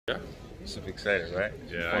Super excited, right?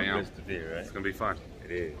 Yeah, I am. Place to be, right? It's gonna be fun.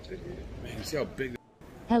 It is. It is. Man, you see how big?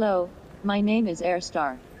 Hello, my name is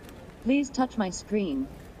Airstar. Please touch my screen,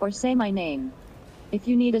 or say my name, if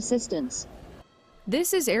you need assistance.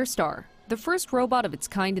 This is Airstar, the first robot of its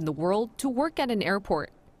kind in the world to work at an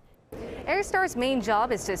airport. Airstar's main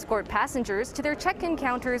job is to escort passengers to their check-in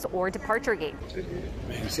counters or departure gate.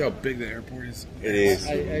 Man, you see how big the airport is? It is.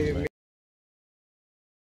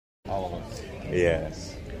 All of us.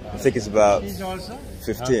 Yes. I think it's about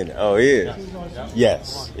 15. Oh, yeah.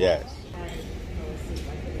 Yes, yes.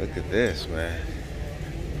 Look at this, man.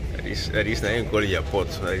 At least I ain't going to airport.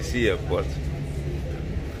 I see airport.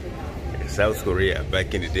 In South Korea,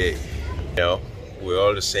 back in the day. You know, we're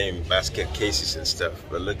all the same basket cases and stuff.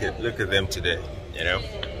 But look at them today, you know?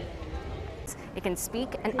 It can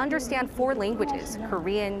speak and understand 4 languages: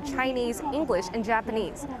 Korean, Chinese, English, and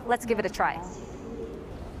Japanese. Let's give it a try.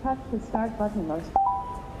 Press the start button or...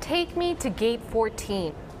 Take me to gate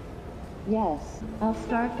 14. Yes, I'll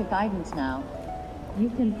start the guidance now. You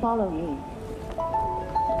can follow me.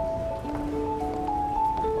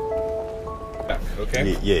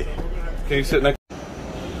 Okay? Yeah. Can you sit next?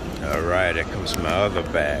 All right, there comes my other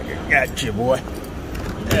bag. I got you, boy.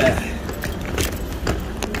 Yeah.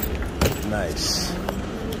 Nice.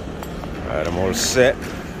 All right, I'm all set.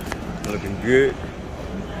 Looking good.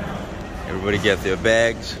 Everybody get their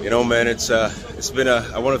bags. You know, man, it's been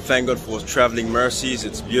I want to thank God for traveling mercies.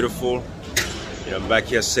 It's beautiful. You know, I'm back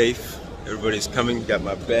here safe. Everybody's coming. Got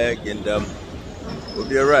my bag, and we'll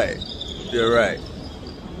be all right. We'll be all right.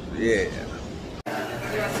 Yeah.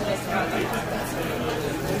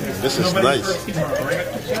 This is nice.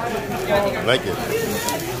 I like it.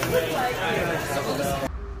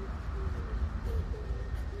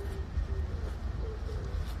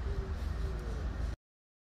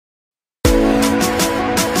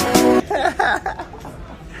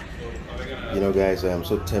 You know, guys, I'm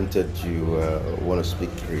so tempted to want to speak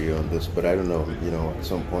Korean on this, but I don't know, you know, at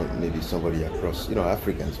some point maybe somebody across, you know,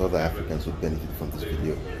 other Africans would benefit from this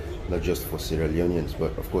video, not just for Sierra Leoneans,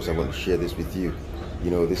 but of course I want to share this with you.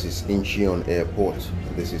 You know, this is Incheon Airport.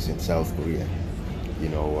 This is in South Korea. You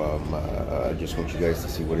know, I just want you guys to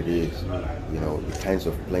see what it is. You know, the kinds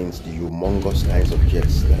of planes, the humongous kinds of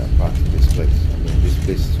jets that are parked in this place. I mean, this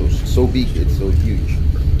place is so big, it's so huge.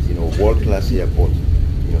 You know, world-class airport.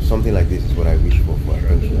 You know, something like this is what I wish for our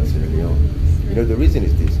country in Sierra Leone. You know, the reason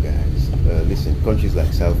is this, guys. Listen, countries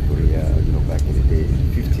like South Korea, you know, back in the day,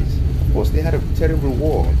 in the 50s, of course, they had a terrible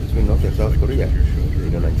war between North and South Korea. You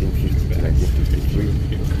know, 1950 to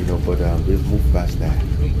 1953. You know, but they've moved past that.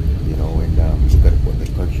 You know, and look at what the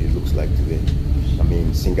country looks like today. I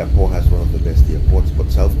mean, Singapore has one of the best airports, but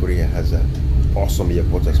South Korea has an awesome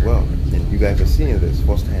airport as well. And you guys are seeing this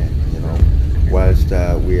firsthand. You know, whilst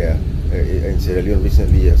we're in Sierra Leone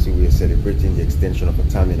recently, I see we're celebrating the extension of a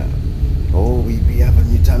terminal. Oh, we have a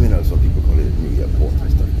new terminal. Some people call it a new airport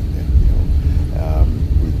and stuff like that. You know,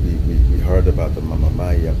 we heard about the Mama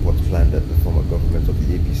Mai airport plan that the former government of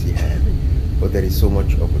the APC had. But there is so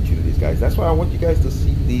much opportunities, guys. That's why I want you guys to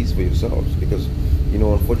see these for yourselves, because, you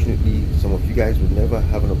know, unfortunately, some of you guys would never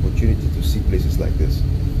have an opportunity to see places like this.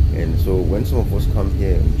 And so when some of us come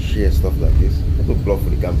here and share stuff like this, not to bluff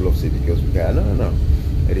for the can bluff say because we can. No.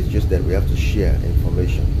 It is just that we have to share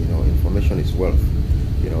information. You know, information is wealth.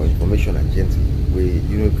 You know, information and gentle.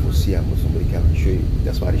 You know, if you see how somebody can show you.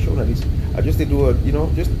 That's why they show this. I just do a, you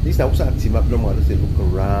know, just this also team up normal. Just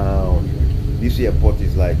look around. This airport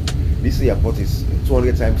is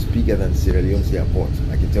 200 times bigger than Sierra Leone's airport.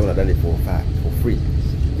 I can tell that for a fact, for free.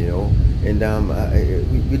 You know, and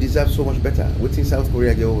we deserve so much better. What's in South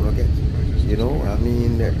Korea they will not get. You know, I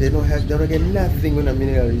mean, they don't get nothing when a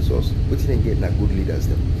mineral resource. We didn't get good leaders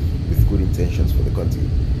them with good intentions for the country.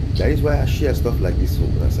 That is why I share stuff like this so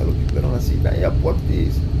when I salute people. I don't want to see that airport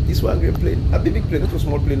is this one great plane, a big plane, not a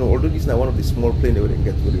small plane. Although this is not one of the small planes they wouldn't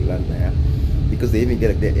get to the land there, because they even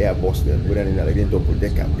get their Airbus there, whether in like a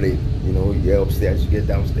double-decker plane. You know, you get upstairs, you get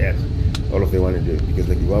downstairs. All of them want to do it because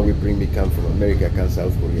like the one we bring me come from America, come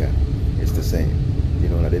South Korea, it's the same. You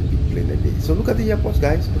know, that big plane that day. So look at the airports,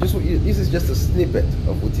 guys. This is just a snippet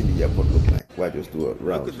of what the airport look like. Why just do a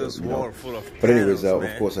round? Look at this wall full of. But anyways, of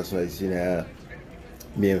course, as soon as you know,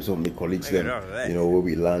 me and some of my colleagues, them, you know, where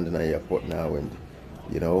we land in the airport now, and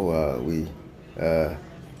you know, we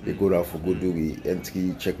go out for good. We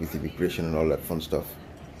entry, check with immigration and all that fun stuff.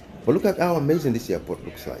 But look at how amazing this airport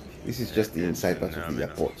looks like. This is just the inside part of the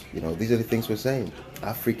airport. You know, these are the things we're saying.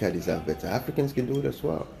 Africa deserves better. Africans can do it as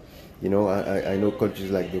well. You know, I know countries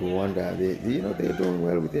like the Rwanda, they're doing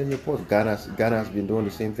well with their airports. Ghana's been doing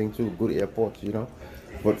the same thing too, good airports, you know.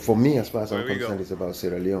 But for me, as far as I'm concerned, it's about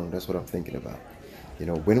Sierra Leone. That's what I'm thinking about. You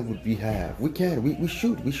know, when would we have? We can. We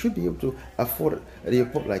should be able to afford an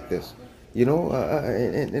airport like this. You know,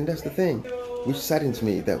 and that's the thing, which saddens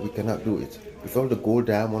me that we cannot do it. With all the gold,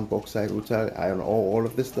 diamond, bauxite, rutile, iron ore, all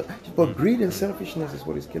of this stuff. But greed and selfishness is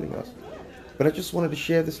what is killing us. But I just wanted to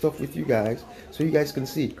share this stuff with you guys so you guys can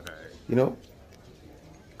see, you know.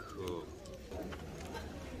 Cool.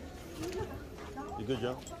 You good,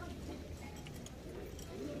 Joe?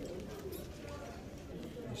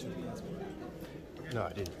 No,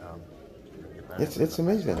 I didn't. It's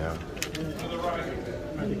amazing. Yeah.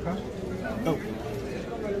 Oh.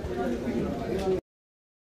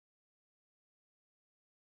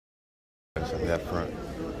 On that front.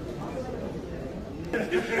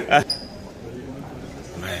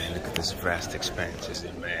 Man, look at this vast expanse,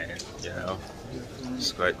 man. You know,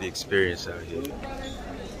 it's quite the experience out here.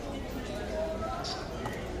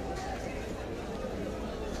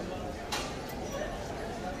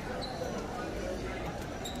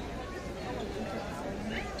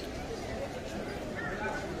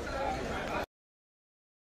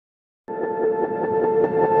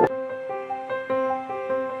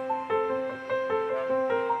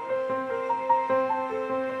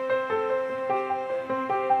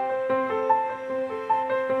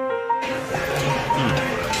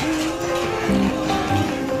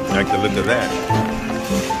 I like the look of that.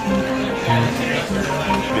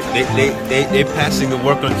 They passing the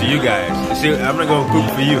work on to you guys. You see, I'm not gonna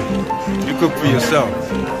cook for you. You cook for yourself.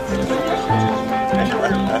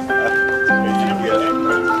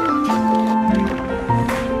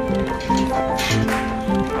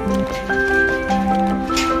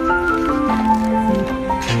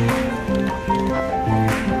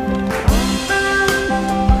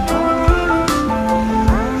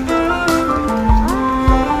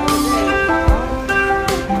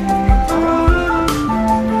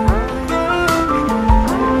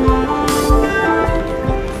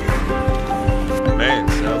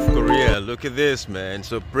 Look at this, man,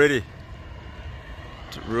 so pretty.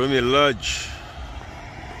 Rumi Lodge.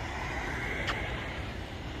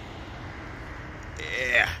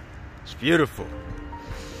 Yeah, it's beautiful.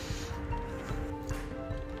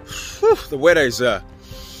 Whew, the weather is, a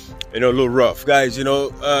little rough. Guys,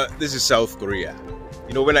 this is South Korea.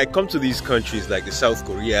 You know, when I come to these countries like the South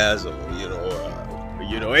Koreas or,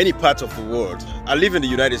 any part of the world, I live in the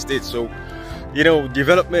United States, so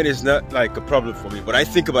development is not like a problem for me. But I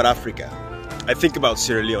think about Africa. I think about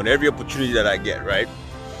Sierra Leone, every opportunity that I get, right?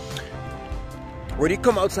 When you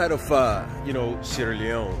come outside of, Sierra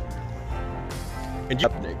Leone, and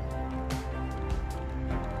happening,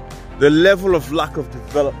 the level of lack of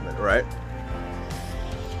development, right?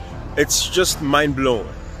 It's just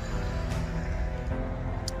mind-blowing.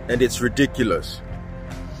 And it's ridiculous.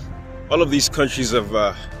 All of these countries have,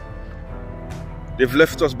 they've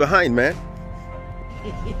left us behind, man.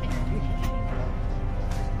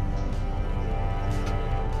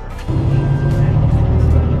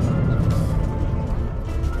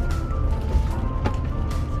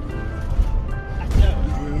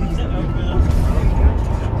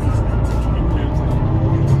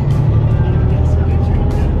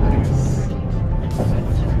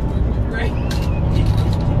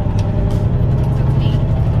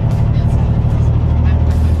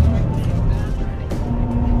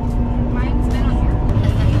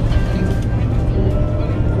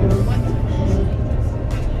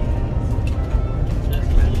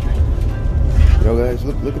 Guys,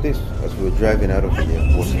 look at this. As we were driving out of the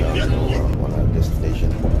airport now, on our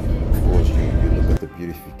destination, of course, you look at the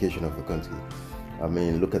beautification of the country. I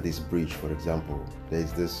mean, look at this bridge, for example.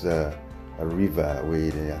 There's this a river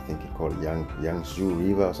where I think it's called Yangtze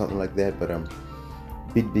River or something like that, but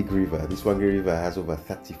big river. This one river has over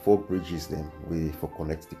 34 bridges then for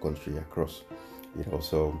connect the country across.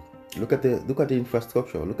 So look at the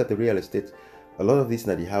infrastructure. Look at the real estate. A lot of this is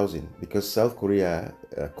not the housing, because South Korea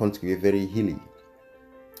country is very hilly.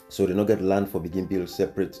 So they don't get land for begin build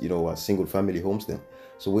separate, single family homes then.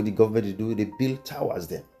 So what the government do, they build towers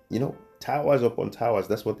then, towers upon towers.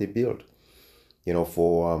 That's what they build,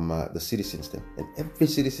 for the citizens then. And every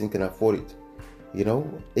citizen can afford it.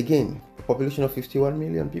 Again, a population of 51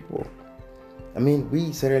 million people. I mean,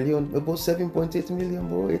 we, Sierra Leone, about 7.8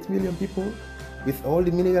 million, 8 million people. With all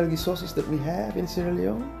the mineral resources that we have in Sierra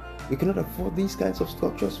Leone, we cannot afford these kinds of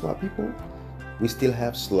structures for our people. We still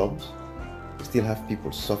have slums. We still have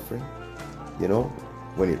people suffering.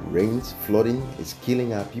 When it rains, flooding is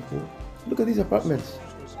killing our people. Look at these apartments.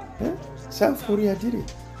 South Korea did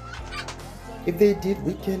it. If they did,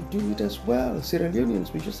 we can do it as well. Sierra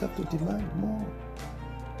Leoneans, we just have to demand more.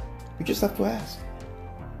 We just have to ask.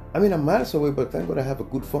 I mean, I'm miles away, but thank God I have a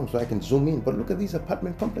good phone so I can zoom in. But look at these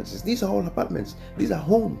apartment complexes. These are all apartments. These are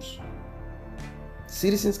homes.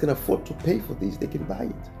 Citizens can afford to pay for these. They can buy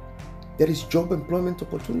it. There is job employment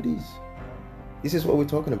opportunities. This is what we're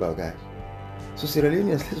talking about, guys. So Sierra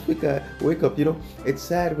Leoneans, let's wake up. You know, it's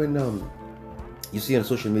sad when you see on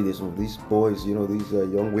social media some of these boys, you know, these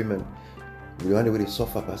young women, we wonder where they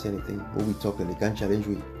suffer past anything. When we talk and they can't challenge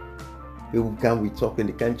we. People can we talk and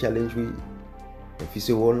they can't challenge we. If you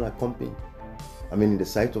say all not comping. I mean, in the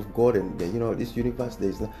sight of God and you know this universe, there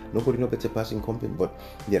is nobody no better passing comping. But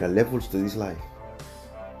there are levels to this life.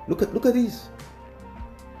 Look at this.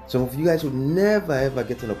 Some of you guys would never ever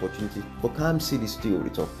get an opportunity, but come see this still we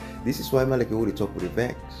talk. This is why Malaki will talk with the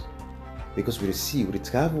vex. Because we see, we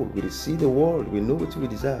travel, we see the world, we know what we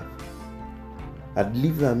deserve. I'd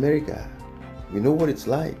live in America, we know what it's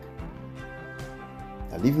like.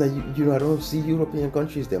 I live in, you know, I don't see European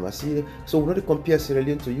countries there. I see them. So we're not to compare Sierra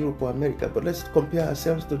Leone to Europe or America, but let's compare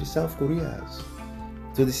ourselves to the South Koreas,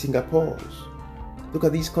 to the Singapores. Look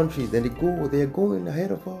at these countries, then they are going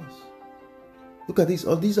ahead of us. Look at this.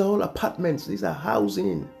 Oh, these are all apartments. These are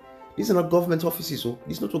housing. These are not government offices. Oh,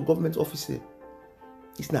 this is not a government office.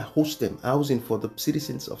 It's not housing for the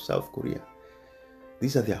citizens of South Korea.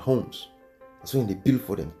 These are their homes. That's when they build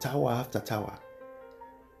for them, tower after tower.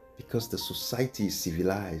 Because the society is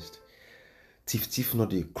civilized. Thief not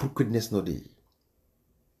the crookedness not the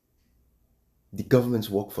governments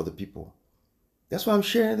work for the people. That's why I'm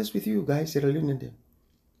sharing this with you guys, Sierra Leone.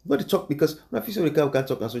 But to talk because when I feel so we can't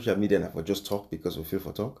talk on social media and I for just talk because we feel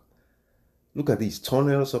for talk. Look at these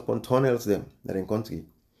tunnels upon tunnels them that in country.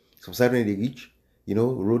 Some side when they reach, you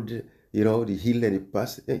know, road, you know, the hill and they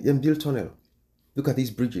pass, and build tunnel. Look at these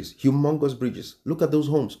bridges, humongous bridges. Look at those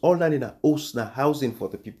homes. All that in a house, na housing for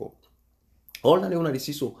the people. All that in a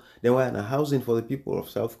CISO, they were in a housing for the people of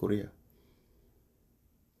South Korea.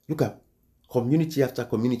 Look at community after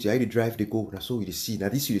community, how they drive, they go. Now so we see. Now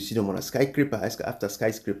this you see them on a skyscraper after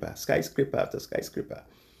skyscraper, skyscraper after skyscraper.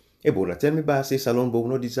 Hey, Bola, tell me about say Salon Bo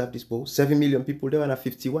not deserve this Bo. 7 million people there and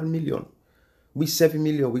 51 million. We 7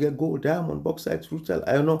 million, we get gold, diamond, bauxite, rutile.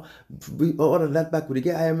 I don't know. We all of that back, we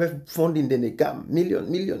get IMF funding, then they come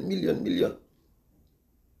million.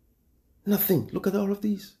 Nothing. Look at all of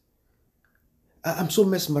these. I'm so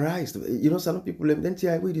mesmerized. You know, some people, then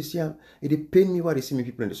they see, it pain me why they see me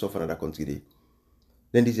people in the suffer in that country.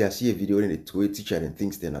 Then they see a video and they tweet a teacher and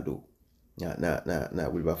things they do. Nah,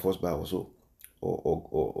 Wilberforce Bar also.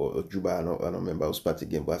 Or Juba, I don't remember who's part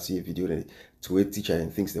again, but I see a video and they tweet a teacher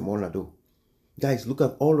and things they more do. Guys, look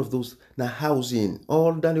at all of those. Now housing.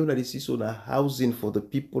 All that they see so now housing for the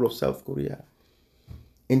people of South Korea.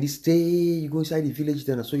 And they stay, you go inside the village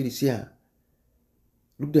then, so you see.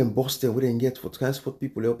 Look them Boston, where they get for transport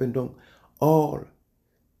people, they open down. All.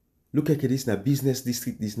 Look at this now, business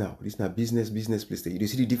district, this now. This now business place. You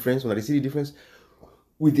see the difference? When I see the difference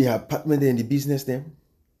with the apartment there and the business there.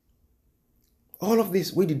 All of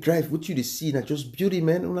this, where they drive, what you see now, just beauty,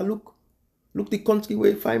 man. When I look the country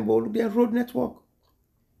where you find, look their road network.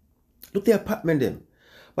 Look the apartment them.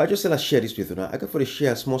 But I just said I share this with you now. I got for the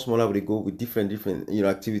share small how they go with different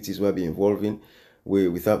activities where I be involving.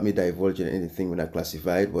 Without me divulging anything when I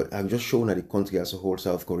classified, but I'm just showing that the country as a whole,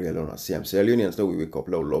 South Korea alone. I see I'm Sierra Leoneans, now we wake up,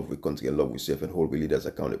 love, we country and love, we serve and hold we leaders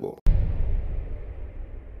accountable.